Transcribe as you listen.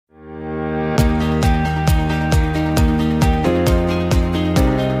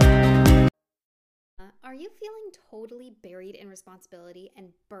totally buried in responsibility and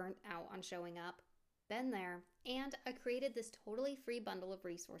burnt out on showing up? Been there. And I created this totally free bundle of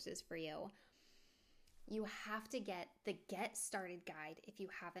resources for you. You have to get the Get Started Guide if you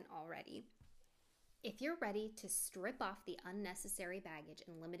haven't already. If you're ready to strip off the unnecessary baggage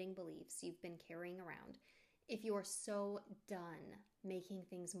and limiting beliefs you've been carrying around, if you're so done making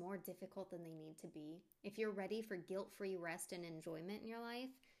things more difficult than they need to be, if you're ready for guilt-free rest and enjoyment in your life,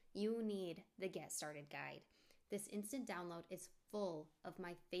 you need the Get Started Guide. This instant download is full of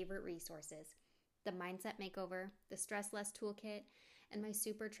my favorite resources: the Mindset Makeover, the Stress Less Toolkit, and my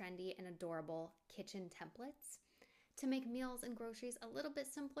super trendy and adorable kitchen templates to make meals and groceries a little bit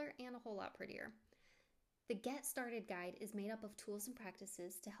simpler and a whole lot prettier. The Get Started Guide is made up of tools and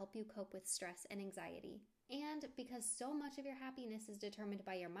practices to help you cope with stress and anxiety. And because so much of your happiness is determined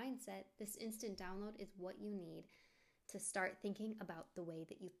by your mindset, this instant download is what you need to start thinking about the way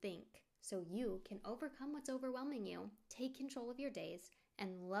that you think, so you can overcome what's overwhelming you, take control of your days,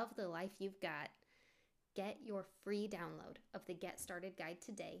 and love the life you've got. Get your free download of the Get Started Guide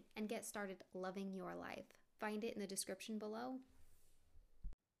today and get started loving your life. Find it in the description below.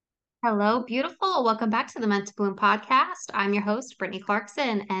 Hello, beautiful. Welcome back to the Meant to Bloom podcast. I'm your host, Brittany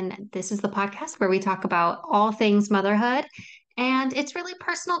Clarkson, and this is the podcast where we talk about all things motherhood, and it's really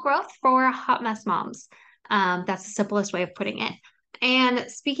personal growth for hot mess moms. That's the simplest way of putting it. And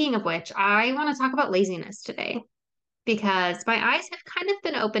speaking of which, I want to talk about laziness today because my eyes have kind of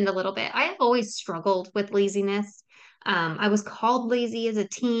been opened a little bit. I have always struggled with laziness. I was called lazy as a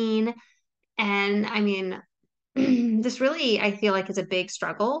teen, and I mean, this really, I feel like, is a big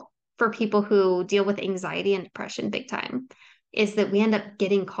struggle for people who deal with anxiety and depression big time, is that we end up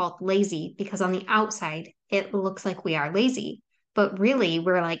getting called lazy because on the outside, it looks like we are lazy, but really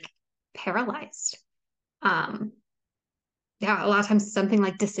we're like paralyzed. Um, yeah, a lot of times something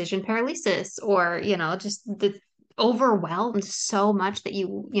like decision paralysis or, just the overwhelmed so much that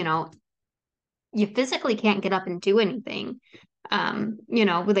you physically can't get up and do anything.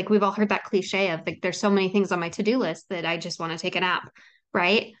 Like we've all heard that cliche of like, there's so many things on my to-do list that I just want to take a nap,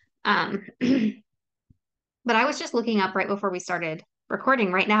 right? But I was just looking up right before we started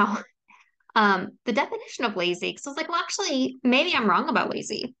recording right now, the definition of lazy. Because I was like, well, actually, maybe I'm wrong about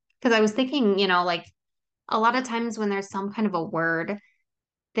lazy. Because I was thinking, like a lot of times when there's some kind of a word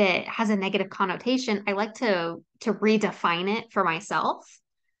that has a negative connotation, I like to redefine it for myself.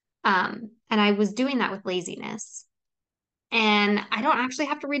 And I was doing that with laziness. And I don't actually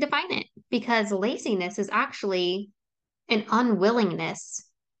have to redefine it because laziness is actually an unwillingness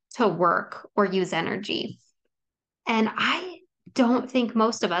to work or use energy. And I don't think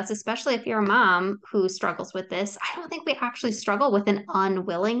most of us, especially if you're a mom who struggles with this, I don't think we actually struggle with an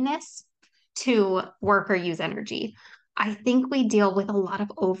unwillingness to work or use energy. I think we deal with a lot of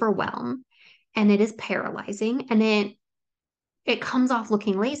overwhelm and it is paralyzing and it comes off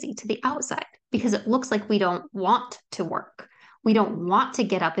looking lazy to the outside because it looks like we don't want to work. We don't want to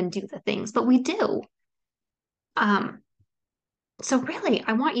get up and do the things, but we do. Um, so really,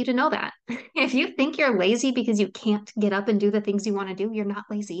 I want you to know that if you think you're lazy because you can't get up and do the things you want to do, you're not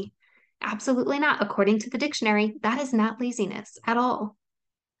lazy. Absolutely not. According to the dictionary, that is not laziness at all.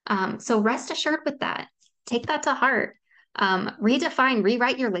 So rest assured with that. Take that to heart. Redefine,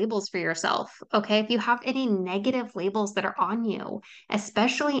 rewrite your labels for yourself. Okay. If you have any negative labels that are on you,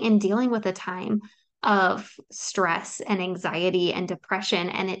 especially in dealing with a time of stress and anxiety and depression,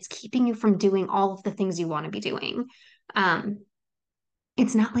 and it's keeping you from doing all of the things you want to be doing, um,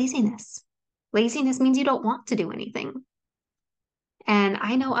 it's not laziness. Laziness means you don't want to do anything. And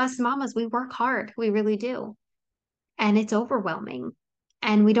I know us mamas, we work hard. We really do. And it's overwhelming.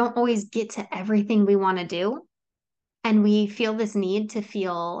 And we don't always get to everything we want to do. And we feel this need to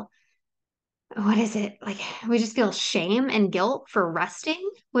feel, what is it? Like we just feel shame and guilt for resting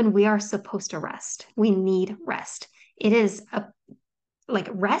when we are supposed to rest. We need rest. It is a like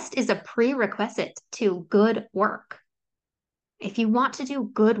rest is a prerequisite to good work. If you want to do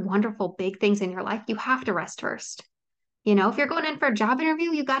good, wonderful, big things in your life, you have to rest first. If you're going in for a job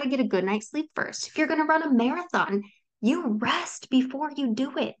interview, you got to get a good night's sleep first. If you're going to run a marathon, you rest before you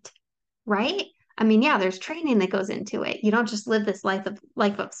do it, right? I mean, yeah, there's training that goes into it. You don't just live this life of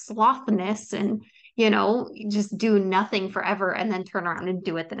slothness and, just do nothing forever and then turn around and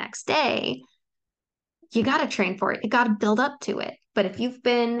do it the next day. You got to train for it. You got to build up to it. But if you've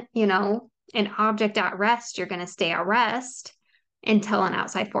been, an object at rest, you're going to stay at rest until an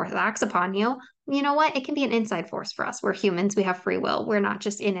outside force acts upon you. You know what? It can be an inside force for us. We're humans, we have free will. We're not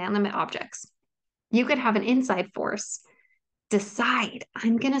just inanimate objects. You could have an inside force decide,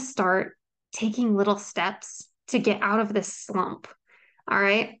 I'm going to start taking little steps to get out of this slump. All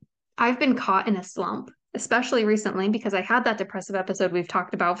right. I've been caught in a slump especially recently because I had that depressive episode we've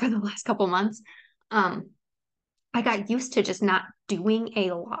talked about for the last couple months. Um, I got used to just not doing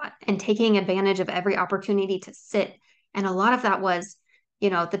a lot and taking advantage of every opportunity to sit. And a lot of that was,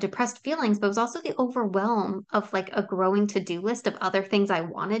 the depressed feelings, but it was also the overwhelm of like a growing to-do list of other things I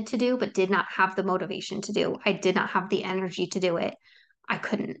wanted to do, but did not have the motivation to do. I did not have the energy to do it. I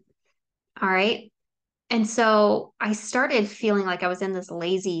couldn't. All right. And so I started feeling like I was in this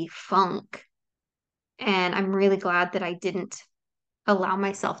lazy funk. And I'm really glad that I didn't allow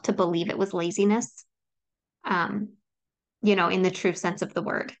myself to believe it was laziness. Um, in the true sense of the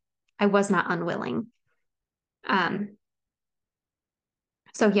word. I was not unwilling. Um,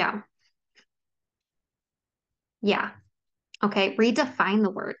 so yeah, yeah. Okay, redefine the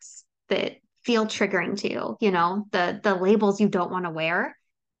words that feel triggering to you, the labels you don't want to wear.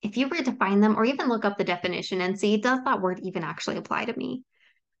 If you redefine them or even look up the definition and see, does that word even actually apply to me?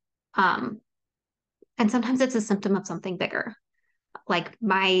 Um, and sometimes it's a symptom of something bigger. Like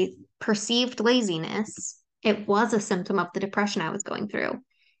my perceived laziness, it was a symptom of the depression I was going through.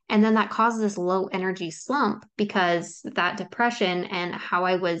 And then that caused this low energy slump because that depression and how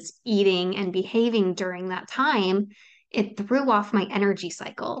I was eating and behaving during that time, it threw off my energy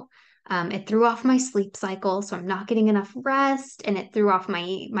cycle. It threw off my sleep cycle, so I'm not getting enough rest, and it threw off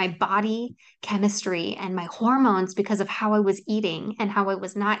my body chemistry and my hormones because of how I was eating and how I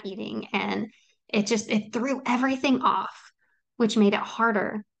was not eating, and it threw everything off, which made it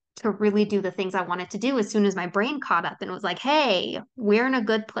harder to really do the things I wanted to do as soon as my brain caught up and was like, hey, we're in a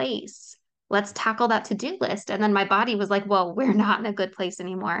good place. Let's tackle that to-do list. And then my body was like, well, we're not in a good place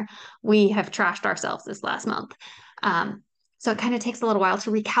anymore. We have trashed ourselves this last month. Um, so it kind of takes a little while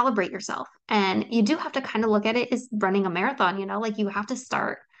to recalibrate yourself. And you do have to kind of look at it as running a marathon, like you have to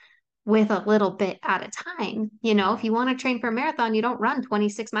start with a little bit at a time. If you want to train for a marathon, you don't run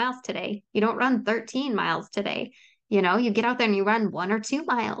 26 miles today. You don't run 13 miles today. You get out there and you run 1 or 2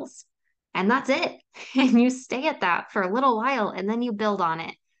 miles, and that's it. And you stay at that for a little while and then you build on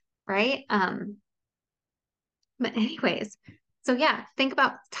it. Right. But, anyways, so yeah, think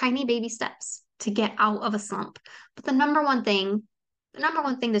about tiny baby steps to get out of a slump. But the number one thing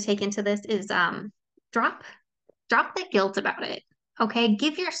to take into this is drop drop the guilt about it. Okay.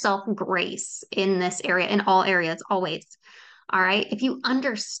 Give yourself grace in this area, in all areas, always. All right. If you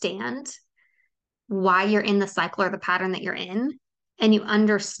understand why you're in the cycle or the pattern that you're in, and you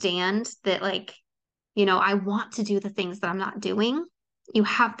understand that, like, I want to do the things that I'm not doing, you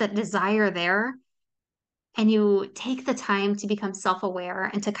have that desire there, and you take the time to become self aware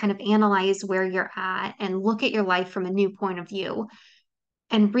and to kind of analyze where you're at and look at your life from a new point of view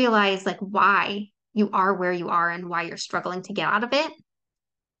and realize like why you are where you are and why you're struggling to get out of it.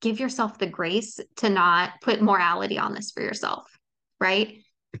 Give yourself the grace to not put morality on this for yourself, right?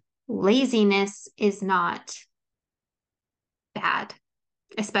 Laziness is not bad,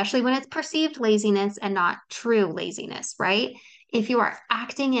 especially when it's perceived laziness and not true laziness, right? If you are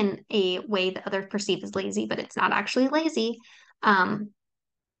acting in a way that others perceive as lazy, but it's not actually lazy, um,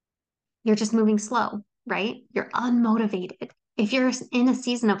 you're just moving slow, right? You're unmotivated. If you're in a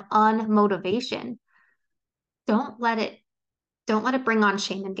season of unmotivation, don't let it don't let it bring on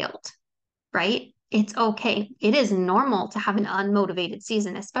shame and guilt, right? It's okay. It is normal to have an unmotivated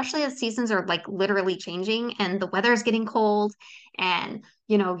season, especially as seasons are like literally changing and the weather is getting cold, and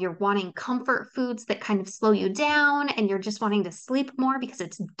you're wanting comfort foods that kind of slow you down, and you're just wanting to sleep more because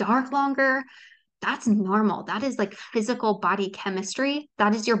it's dark longer. That's normal. That is like physical body chemistry.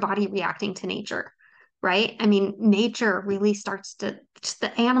 That is your body reacting to nature, right? I mean, nature really starts to, just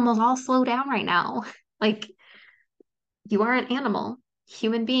the animals all slow down right now. Like, you are an animal.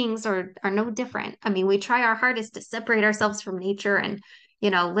 Human beings are no different. I mean, we try our hardest to separate ourselves from nature and,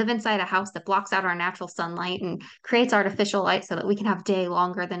 live inside a house that blocks out our natural sunlight and creates artificial light so that we can have day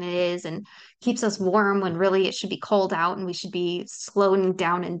longer than it is and keeps us warm when really it should be cold out, and we should be slowing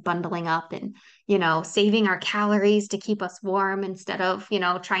down and bundling up and, saving our calories to keep us warm instead of,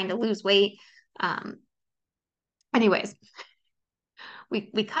 trying to lose weight. Um, anyways,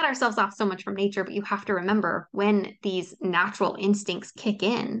 we cut ourselves off so much from nature, but you have to remember when these natural instincts kick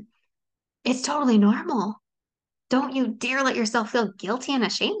in, it's totally normal. Don't you dare let yourself feel guilty and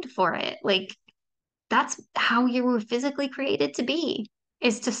ashamed for it. Like, that's how you were physically created to be,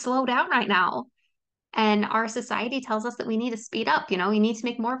 is to slow down right now. And our society tells us that we need to speed up. You need to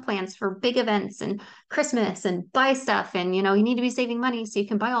make more plans for big events and Christmas and buy stuff. And, you need to be saving money so you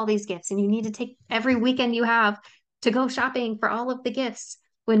can buy all these gifts. And you need to take every weekend you have to go shopping for all of the gifts,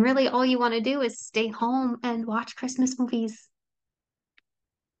 when really all you want to do is stay home and watch Christmas movies.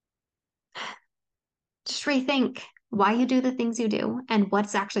 Just rethink why you do the things you do and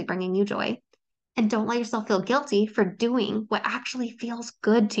what's actually bringing you joy. And don't let yourself feel guilty for doing what actually feels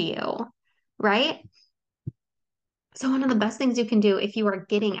good to you, right? So one of the best things you can do if you are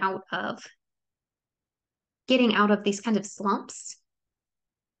getting out of these kind of slumps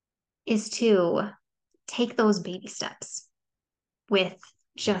is to take those baby steps with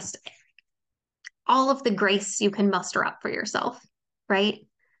just all of the grace you can muster up for yourself, right?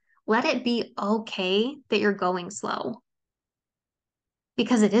 Let it be okay that you're going slow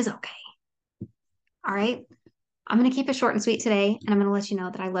because it is okay. All right. I'm going to keep it short and sweet today. And I'm going to let you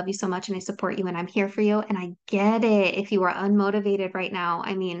know that I love you so much and I support you and I'm here for you. And I get it if you are unmotivated right now.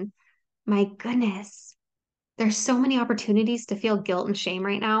 I mean, my goodness, there's so many opportunities to feel guilt and shame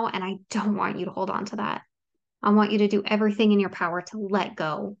right now. And I don't want you to hold on to that. I want you to do everything in your power to let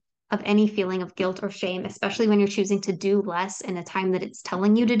go of any feeling of guilt or shame, especially when you're choosing to do less in a time that it's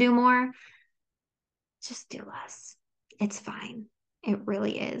telling you to do more. Just do less. It's fine. It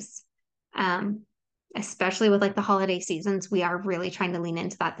really is. Um, Especially with like the holiday seasons, we are really trying to lean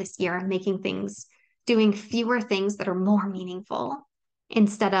into that this year, doing fewer things that are more meaningful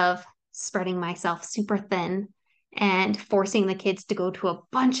instead of spreading myself super thin and forcing the kids to go to a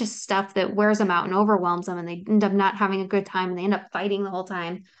bunch of stuff that wears them out and overwhelms them and they end up not having a good time and they end up fighting the whole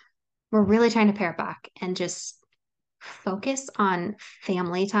time. We're really trying to pare back and just focus on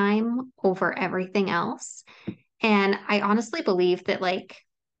family time over everything else. And I honestly believe that like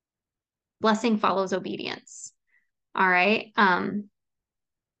blessing follows obedience. All right.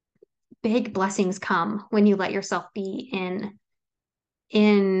 Big blessings come when you let yourself be in,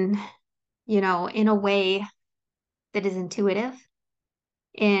 in a way that is intuitive,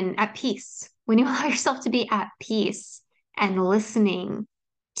 in at peace. When you allow yourself to be at peace and listening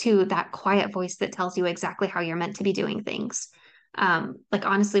to that quiet voice that tells you exactly how you're meant to be doing things. Like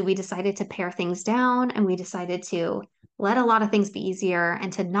honestly, we decided to pare things down and we decided to let a lot of things be easier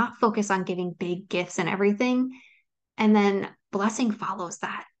and to not focus on giving big gifts and everything. And then blessing follows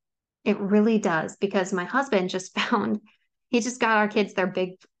that. It really does because my husband just he just got our kids their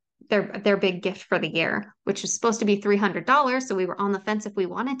big gift for the year, which was supposed to be $300. So we were on the fence if we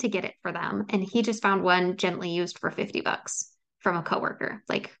wanted to get it for them. And he just found one gently used for $50 from a coworker.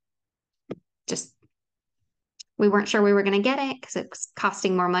 Like just we weren't sure we were going to get it because it was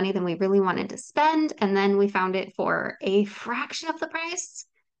costing more money than we really wanted to spend. And then we found it for a fraction of the price.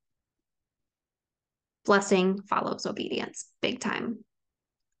 Blessing follows obedience big time.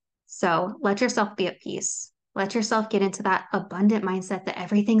 So let yourself be at peace. Let yourself get into that abundant mindset that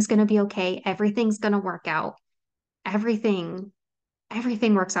everything's going to be okay. Everything's going to work out. Everything,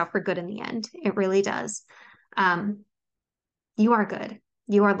 everything works out for good in the end. It really does. Um, you are good.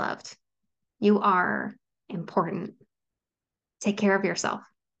 You are loved. You are important. Take care of yourself.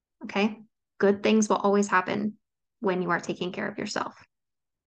 Okay. Good things will always happen when you are taking care of yourself.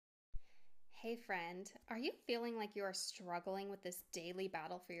 Hey, friend, are you feeling like you are struggling with this daily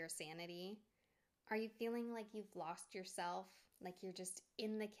battle for your sanity? Are you feeling like you've lost yourself, like you're just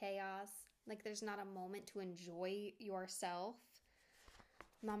in the chaos, like there's not a moment to enjoy yourself?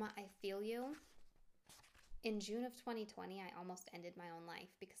 Mama, I feel you. In June of 2020, I almost ended my own life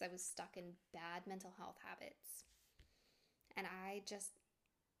because I was stuck in bad mental health habits. And I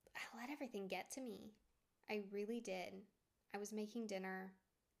let everything get to me. I really did. I was making dinner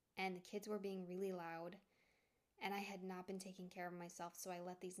and the kids were being really loud and I had not been taking care of myself, so I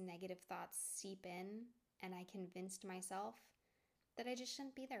let these negative thoughts seep in and I convinced myself that I just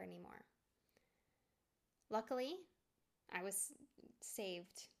shouldn't be there anymore. Luckily, I was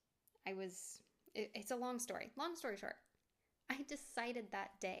saved. It's a long story. Long story short, I decided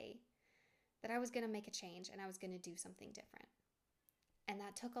that day that I was going to make a change and I was going to do something different. And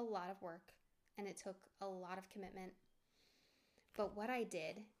that took a lot of work and it took a lot of commitment. But what I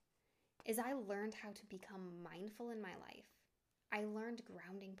did is I learned how to become mindful in my life. I learned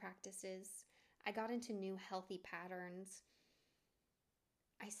grounding practices. I got into new healthy patterns.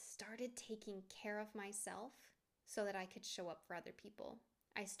 I started taking care of myself so that I could show up for other people.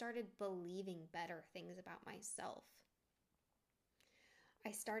 I started believing better things about myself.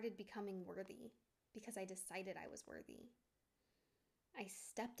 I started becoming worthy because I decided I was worthy. I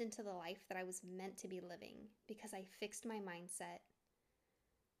stepped into the life that I was meant to be living because I fixed my mindset.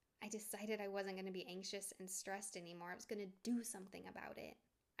 I decided I wasn't going to be anxious and stressed anymore. I was going to do something about it.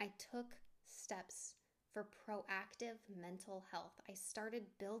 I took steps for proactive mental health. I started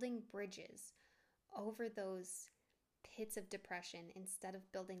building bridges over those pits of depression instead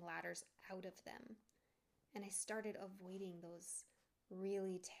of building ladders out of them. And I started avoiding those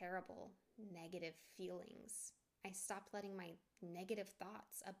really terrible negative feelings. I stopped letting my negative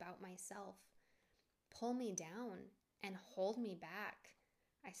thoughts about myself pull me down and hold me back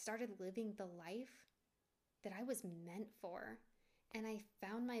I started living the life that I was meant for. And I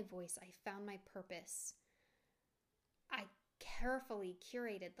found my voice. I found my purpose. I carefully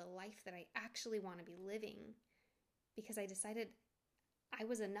curated the life that I actually want to be living because I decided I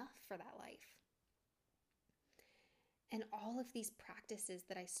was enough for that life. And all of these practices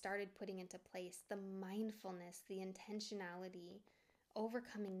that I started putting into place, the mindfulness, the intentionality,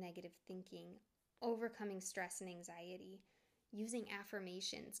 overcoming negative thinking, overcoming stress and anxiety, using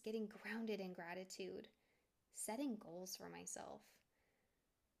affirmations, getting grounded in gratitude, setting goals for myself.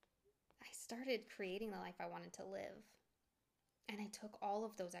 I started creating the life I wanted to live. And I took all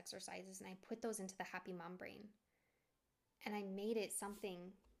of those exercises and I put those into the Happy Mom Brain. And I made it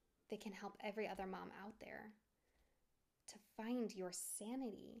something that can help every other mom out there to find your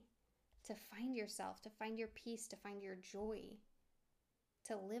sanity, to find yourself, to find your peace, to find your joy,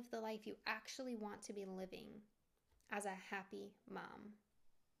 to live the life you actually want to be living as a happy mom,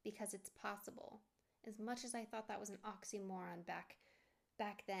 because it's possible. As much as I thought that was an oxymoron back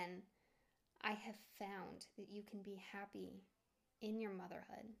then, I have found that you can be happy in your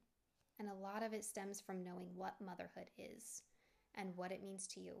motherhood. And a lot of it stems from knowing what motherhood is and what it means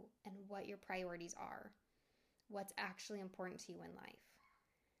to you and what your priorities are, what's actually important to you in life.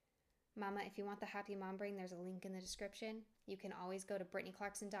 Mama, if you want the Happy Mom Brain, there's a link in the description. You can always go to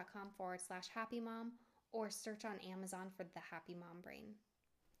BrittanyClarkson.com/happymom or search on Amazon for the Happy Mom Brain.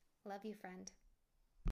 Love you, friend.